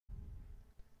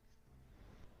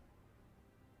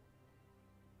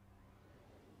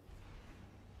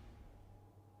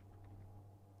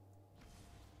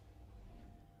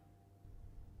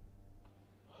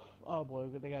Oh boy,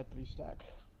 they got 3 stack.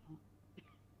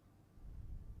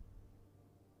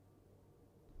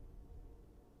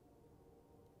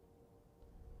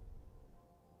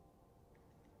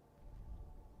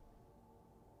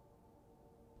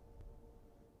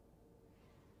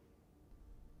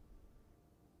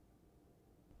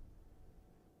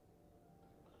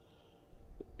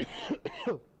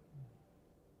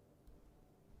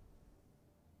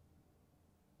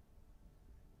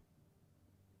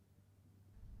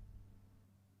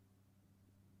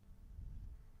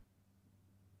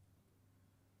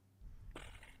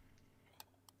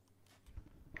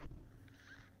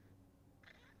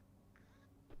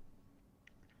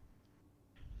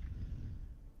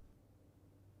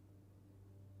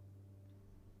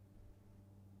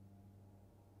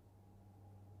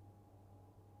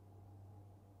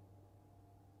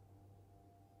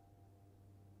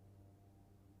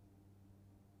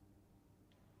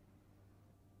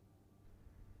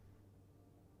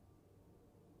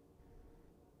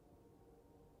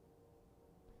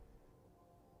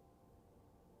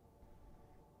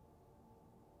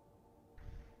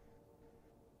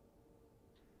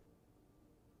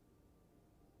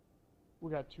 We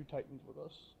got 2 Titans with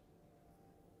us.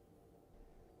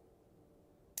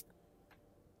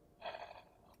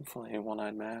 Hopefully a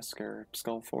one-eyed mask or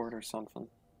skull fort or something.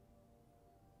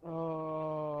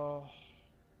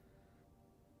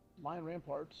 Lion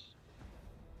Ramparts.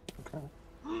 Okay.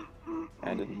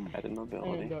 Added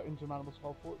mobility. And Insurmountable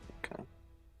Skull Fort. Okay. I'm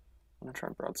gonna try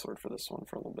broadsword for this one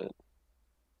for a little bit.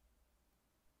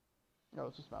 No,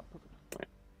 it's just not perfect. Right.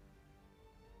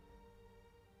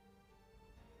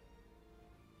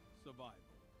 Survival.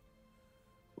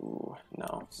 Ooh,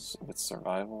 no. If it's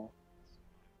survival,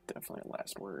 definitely a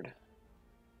last word.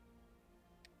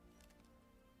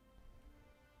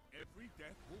 Every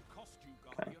death will cost you,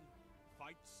 Guardian.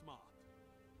 Fight smart.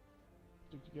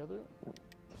 Stick together.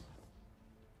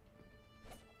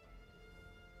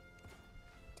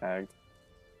 Tagged.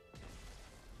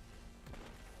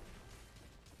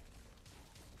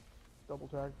 Double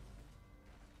tag.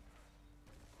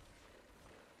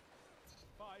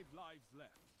 5 lives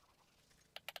left.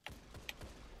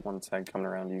 One tag coming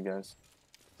around to you guys.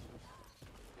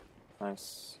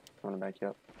 Nice. I'm gonna back you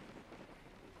up.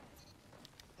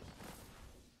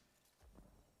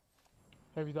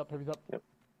 Heavy's up, heavy's up. Yep.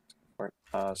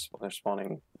 They're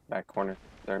spawning back corner.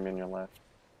 They're in your left.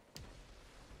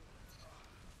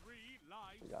 3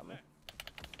 lives got me. left.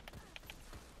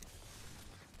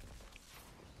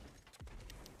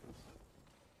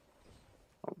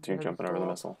 Oh, dude Heavy's jumping over still the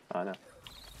up. missile. I know.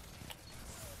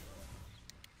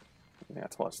 They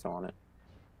got Telesto on it.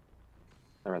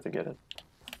 They're about to get it.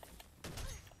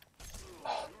 You're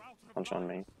out of Punch on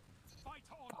me. lives. Fight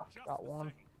on just Got the one.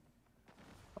 same.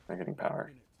 They're getting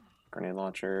power. Grenade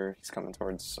launcher. He's coming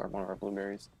towards one of our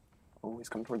blueberries. Oh, he's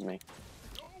coming towards me.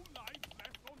 No lives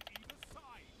left on either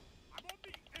side. I'm on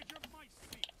the edge of my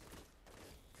seat.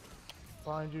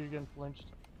 Behind you, you're getting flinched.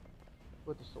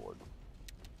 With the sword.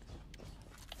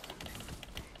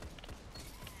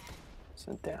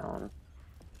 Sit down.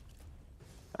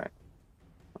 Alright.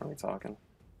 What are we talking?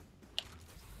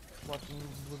 Watching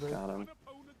Blueberry. Got him. An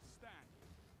opponent stand.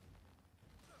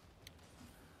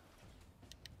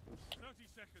 30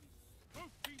 seconds.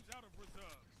 Both teams out of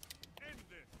reserves. End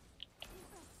this.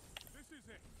 This is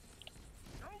it.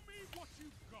 Show me what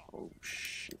you've got. Oh,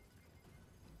 shit.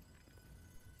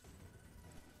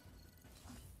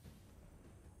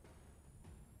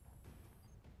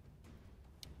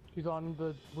 He's on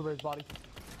the Blueberry's body.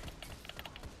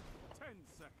 10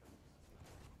 seconds.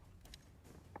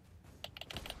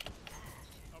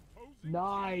 Opposing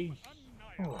Nice. team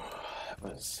annihilated. That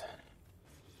was...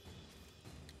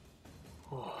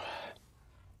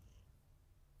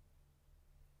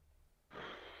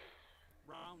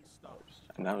 Round stops.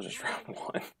 And that was just round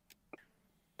one.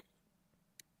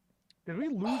 Did we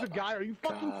lose a guy? Are you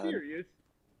fucking God. serious?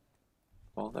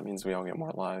 Well, that means we all get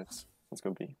more lives. Let's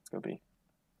go B. Let's go B.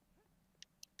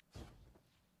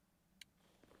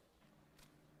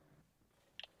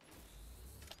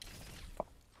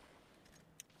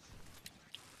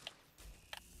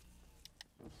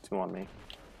 Two on me.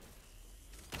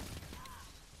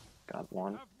 Got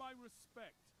one. Have my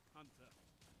respect, Hunter.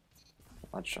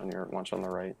 Watch on the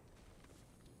right.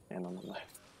 And on the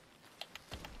left.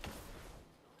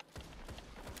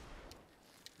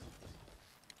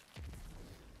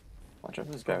 Watch out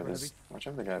for this guy with this. Watch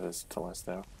out for the guy with this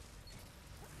Telesto.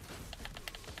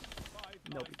 5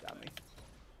 Nobody lives got me. left.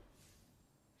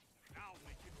 Now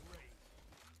make it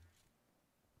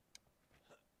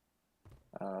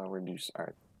rain. Where'd you?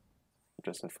 Alright.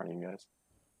 Just in front of you guys.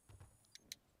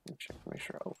 Let me check to make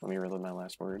sure. Oh, let me reload my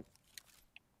last word.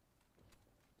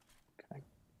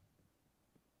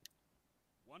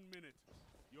 1 minute.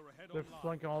 You're ahead They're on live.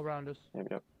 flanking all around us. Yep,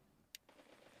 yep.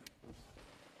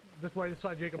 This way, this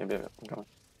side, Jacob. Yep, yep, I'm coming.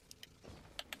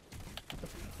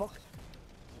 Fuck.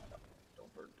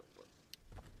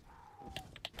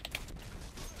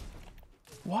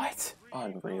 What? 3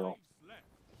 Unreal. lives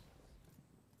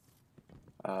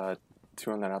left.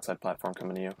 2 on that outside platform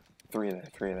coming to you. 3 there,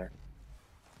 3 there.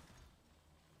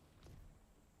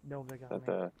 No, they Is got that me.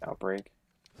 the outbreak?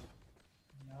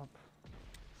 Yup.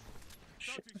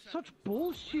 Shit. 30 Such seconds.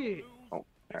 bullshit. Oh,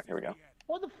 alright, here we go.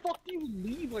 Why the fuck do you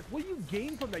leave? Like, what do you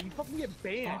gain from that? You fucking get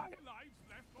banned. Fuck. 2 lives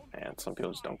left on Man, some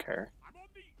people just don't care. I'm on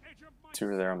the edge of my 2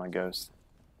 are there on my ghost.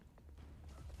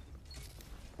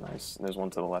 Nice. There's 1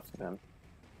 to the left of him.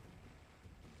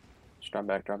 Just drop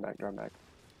back, drop back, drop back.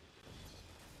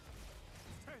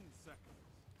 10 seconds.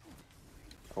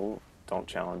 Oh, don't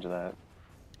challenge that.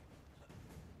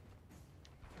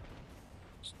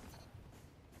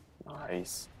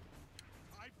 Nice.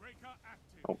 Tiebreaker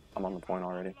active. Oh, I'm on the point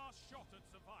already. One last shot at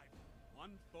survival.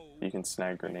 One foe. You can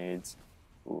snag grenades.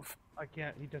 Oof. I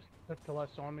can't. He just took the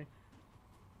less on me.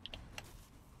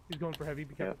 He's going for heavy.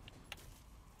 Be careful. Yep.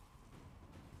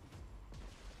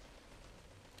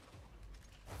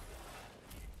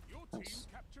 Your team Nice.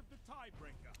 captured the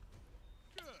tiebreaker.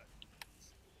 Good.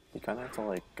 You kind of have to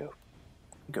like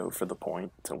go for the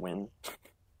point to win.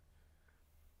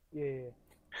 Yeah.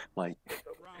 Like,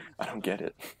 Round I don't get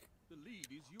it. The lead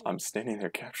is yours. I'm standing there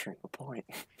capturing the point.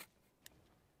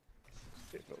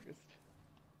 Stay focused.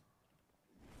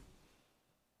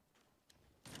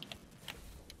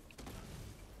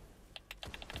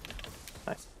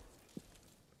 Nice.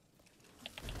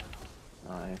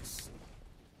 Nice.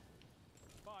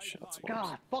 5 Shit, lives. that's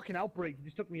God, fucking outbreak. He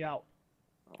just took me out.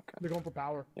 Okay. They're going for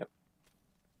power. Yep.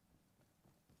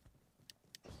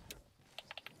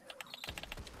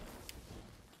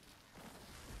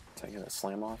 Did I get a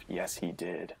slam off? Yes, he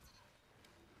did.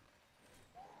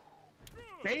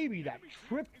 Baby, that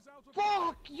trip. Is out of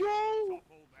Fuck, yo! trouble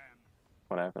then.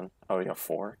 What happened? Oh, you got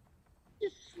 4? You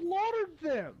slaughtered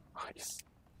them. Nice.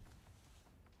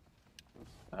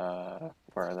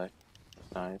 Where are they?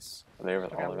 Nice. Are they I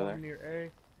got all over one there? near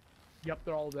A. Yep,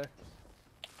 they're all there.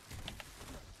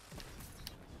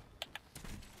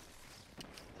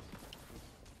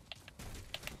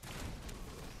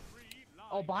 Three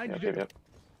Oh, lives. behind Yep, you, yep, Jacob. yep.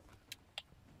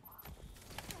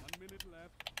 1 minute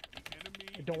left. The enemy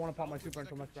I don't want to pop my super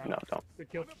until next round. No, don't. Good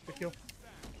kill. Good kill.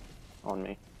 On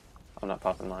me. I'm not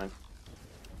popping mine.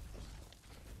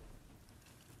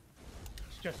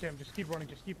 It's just him. Just keep running.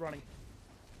 Just keep running.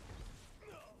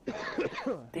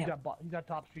 Damn. He's got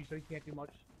top street, so he can't do much.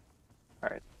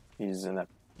 Alright. He's in that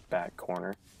back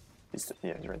corner. He's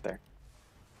right there.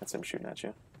 That's him shooting at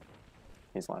you.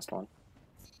 He's the last one.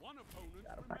 One opponent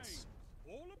Nice.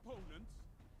 remains. All opponents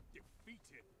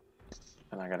defeated.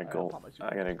 And I got a Alright, I'll gold. pop my super.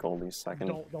 I got a goldie second.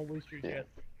 Don't waste yours Yeah. yet.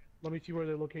 Let me see where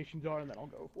their locations are, and then I'll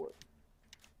go for it.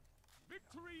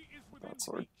 Victory is within That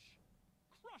sword. reach.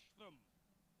 Crush them.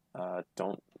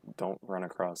 Don't run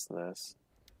across this.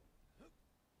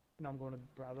 Now I'm going to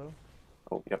Bravo.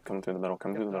 Oh, yep, come through the middle.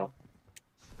 Come through the middle.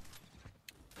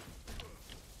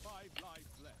 5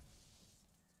 lives left.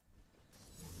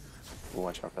 Ooh,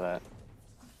 watch out for that.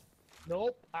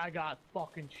 Nope, I got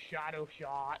fucking shadow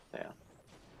shot. Yeah.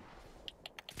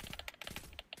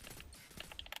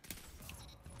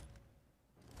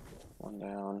 One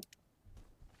down.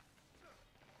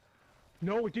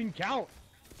 No, it didn't count.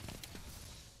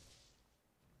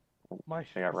 My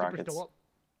They got super's rockets. still up.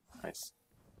 Nice.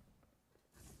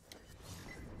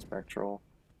 Spectral.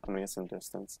 I'm gonna get some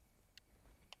distance.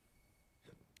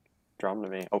 Draw him to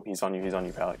me. Oh, he's on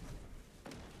you, Pally.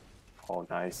 Oh,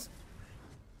 nice.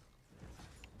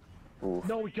 Ooh.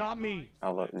 No, he got me.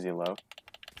 How low? Is he low?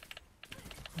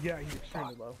 Yeah, he's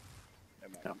extremely low.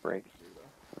 No, break.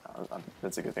 No,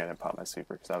 that's a good thing I didn't pop my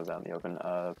super because I was out in the open.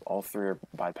 All 3 are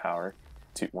by power.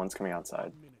 One's coming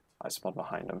outside. 1 minute. I spawned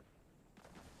behind him.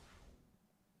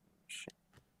 Shit.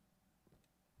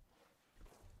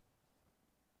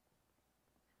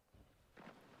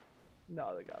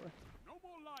 No, they got me. No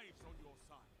more lives on your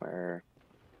side. Where?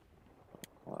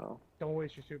 Hello. Don't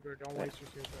waste your super. Don't waste your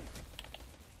super.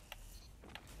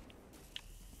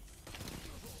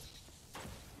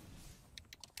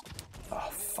 Oh,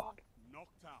 fuck.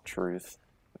 Knocked out. Truth.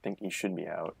 I think he should be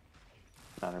out.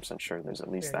 9% sure. There's at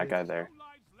least Yeah, that he guy is. there. No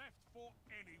lives left for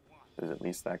anyone. There's at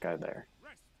least that guy there.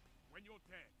 Rest when you're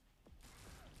dead.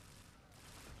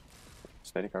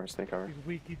 Steady cover, stay cover. He's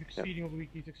weak. He's exceedingly weak.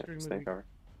 He's Yeah, extremely stay weak. cover.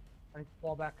 I need to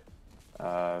fall back.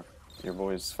 Your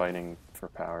boy's fighting for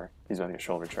power. He's about to get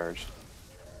shoulder charged.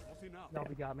 Not enough. No,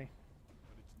 he got me.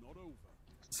 But it's not over.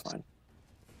 It's fine.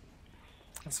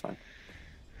 That's fine.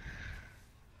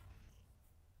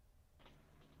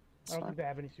 That's I don't fine. think they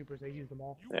have any supers. They use them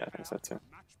all. You Yeah, I think so have too. the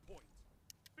match point.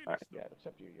 Finish Alright. them. Yeah,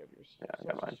 except you have yours. Yeah, I So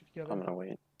got let's mine. just together. I'm gonna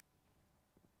wait.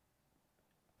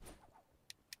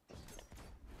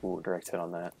 Ooh, direct hit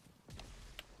on that.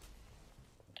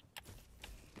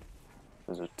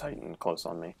 There's a Titan close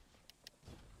on me.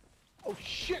 Oh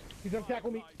shit! He's gonna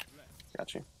tackle me. Lives left.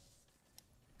 Got you.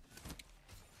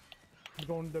 He's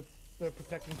going to the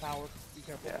protecting tower. Be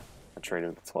careful. Yeah. I traded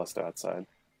with Telesto outside.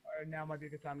 Alright, now might be a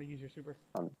good time to use your super.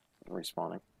 I'm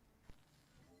respawning.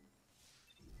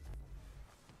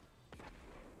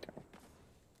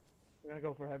 We're gonna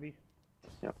go for heavy.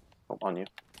 Yep. Oh, on you.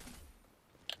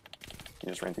 You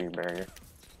just ran through your barrier.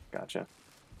 Gotcha.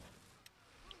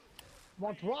 Come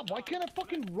on, drop. Why can't I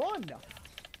fucking run?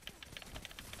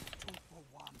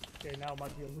 Okay, now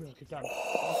might be a real good time.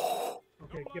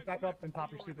 Okay, get back up and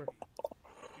pop your super.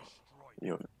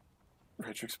 Yo,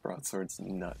 Redrick's broadsword's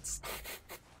nuts.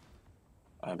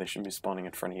 They should be spawning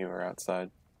in front of you or outside.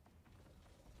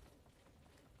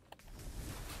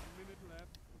 1 minute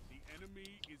left. The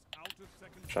enemy is out of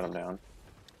second. Shut him down.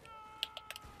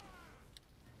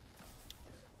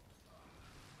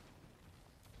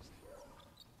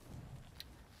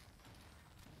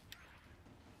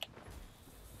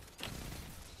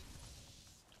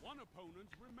 One opponent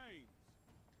remains.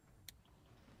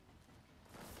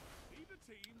 Either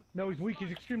team No, he's weak.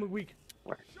 He's extremely weak.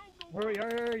 Where? show no Hurry,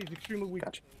 hurry, hurry. He's extremely weak.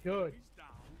 Gotcha. Good. He's down.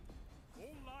 All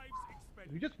lives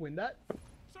Did we expended. just win that?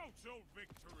 Total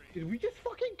victory. Did we just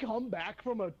fucking come back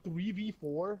from a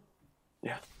 3v4?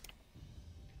 Yeah.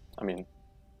 I mean,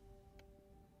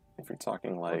 if you're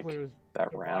talking like Hopefully it was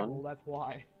that survival, round, that's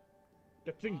why.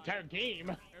 That's the entire game.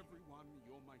 Everyone,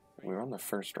 you're my we were favorite. on the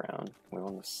first round. We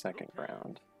won the second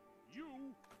round. You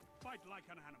fight like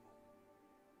an animal.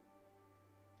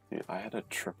 Dude, I had a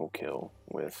triple kill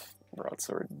with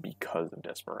broadsword because of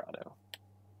Desperado.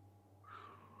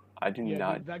 I do Yeah,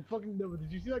 not. dude, that fucking. No,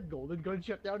 did you see that golden gun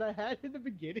shutdown I had in the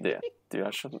beginning? Yeah, dude,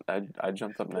 I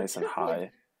jumped up nice and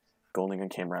high. Golden gun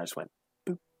came around, I just went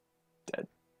boop, dead.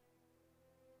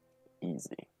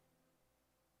 Easy.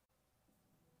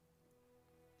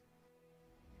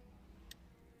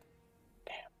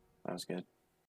 Damn, that was good.